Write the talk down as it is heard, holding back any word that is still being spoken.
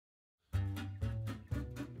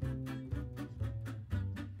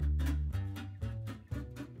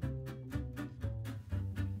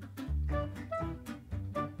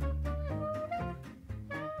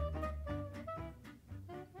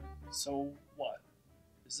So what?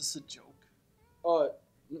 Is this a joke?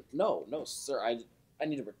 No, sir. I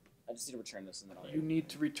need to. I just need to return this, and then I'll. You need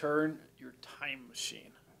to return your time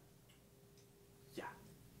machine. Yeah.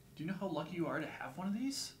 Do you know how lucky you are to have one of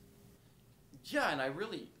these? Yeah, and I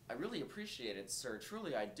really appreciate it, sir.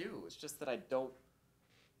 Truly, I do. It's just that I don't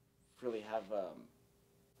really have a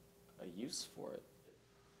use for it.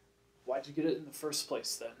 Why'd you get it in the first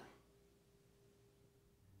place then?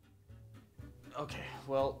 Okay,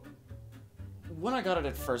 well, when I got it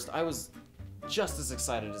at first, I was just as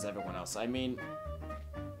excited as everyone else. I mean,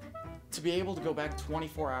 to be able to go back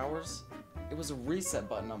 24 hours, it was a reset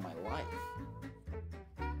button on my life.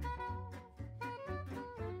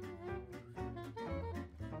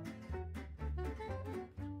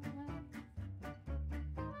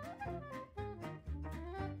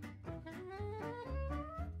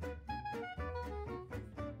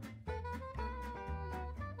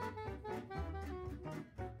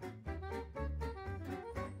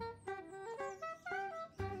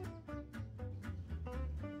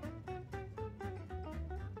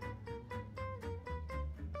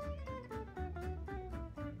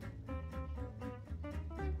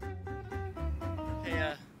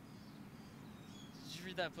 Hey, did you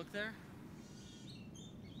read that book there?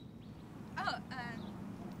 Oh,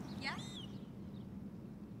 yeah?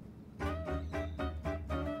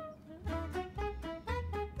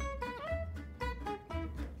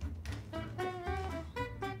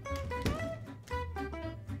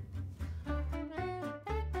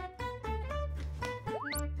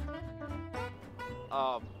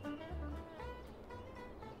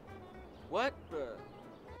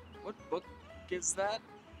 What book is that?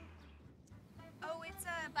 Oh, it's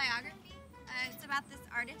a biography. It's about this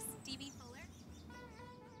artist, D.B. Fuller.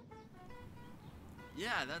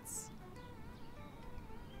 Yeah, that's...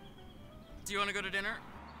 Do you want to go to dinner?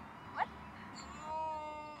 What?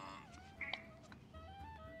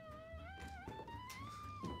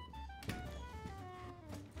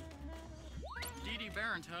 D.D.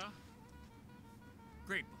 Barrent, huh?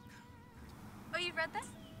 Great book. Oh, you've read this?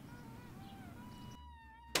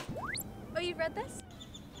 Oh, you've read this?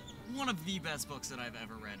 One of the best books that I've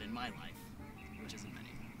ever read in my life, which isn't many.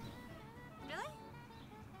 Really?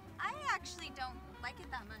 I actually don't like it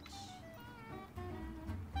that much.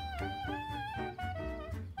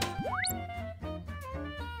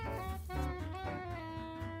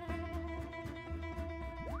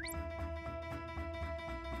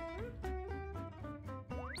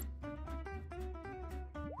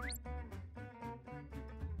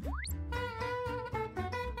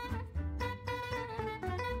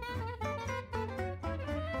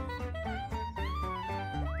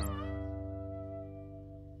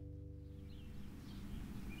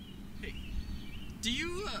 Hey, do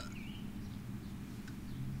you,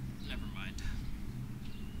 never mind.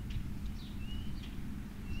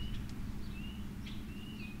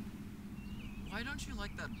 Why don't you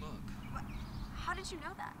like that book? What? How did you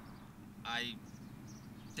know that?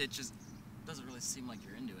 It just doesn't really seem like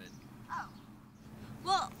you're into it. Oh.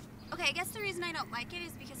 Well, okay, I guess the reason I don't like it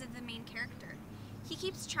is because of the main character. He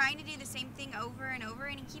keeps trying to do the same thing over and over,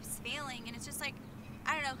 and he keeps failing, and it's just like,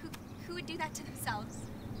 I don't know, who would do that to themselves?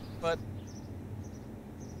 But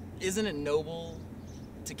isn't it noble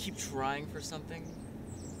to keep trying for something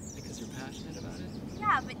because you're passionate about it?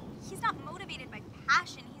 Yeah, but he's not motivated by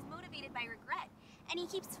passion, he's motivated by regret. And he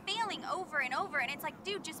keeps failing over and over, and it's like,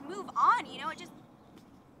 dude, just move on, you know? It just,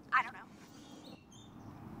 I don't know.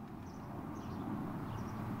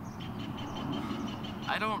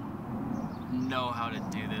 I don't know how to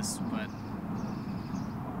do this, but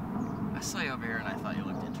I saw you over here and I thought you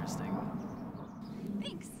looked interesting.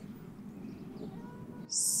 Thanks.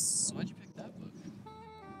 So why'd you pick that book?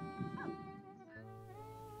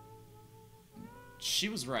 She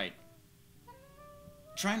was right.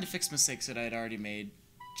 Trying to fix mistakes that I had already made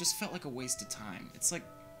just felt like a waste of time. It's like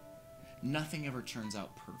nothing ever turns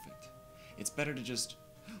out perfect. It's better to just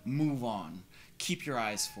move on, keep your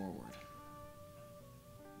eyes forward.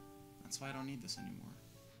 That's why I don't need this anymore.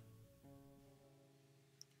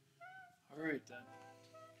 Alright then.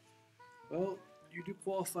 Well, you do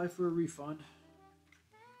qualify for a refund,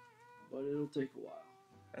 but it'll take a while.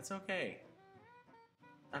 That's okay.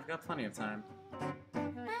 I've got plenty of time.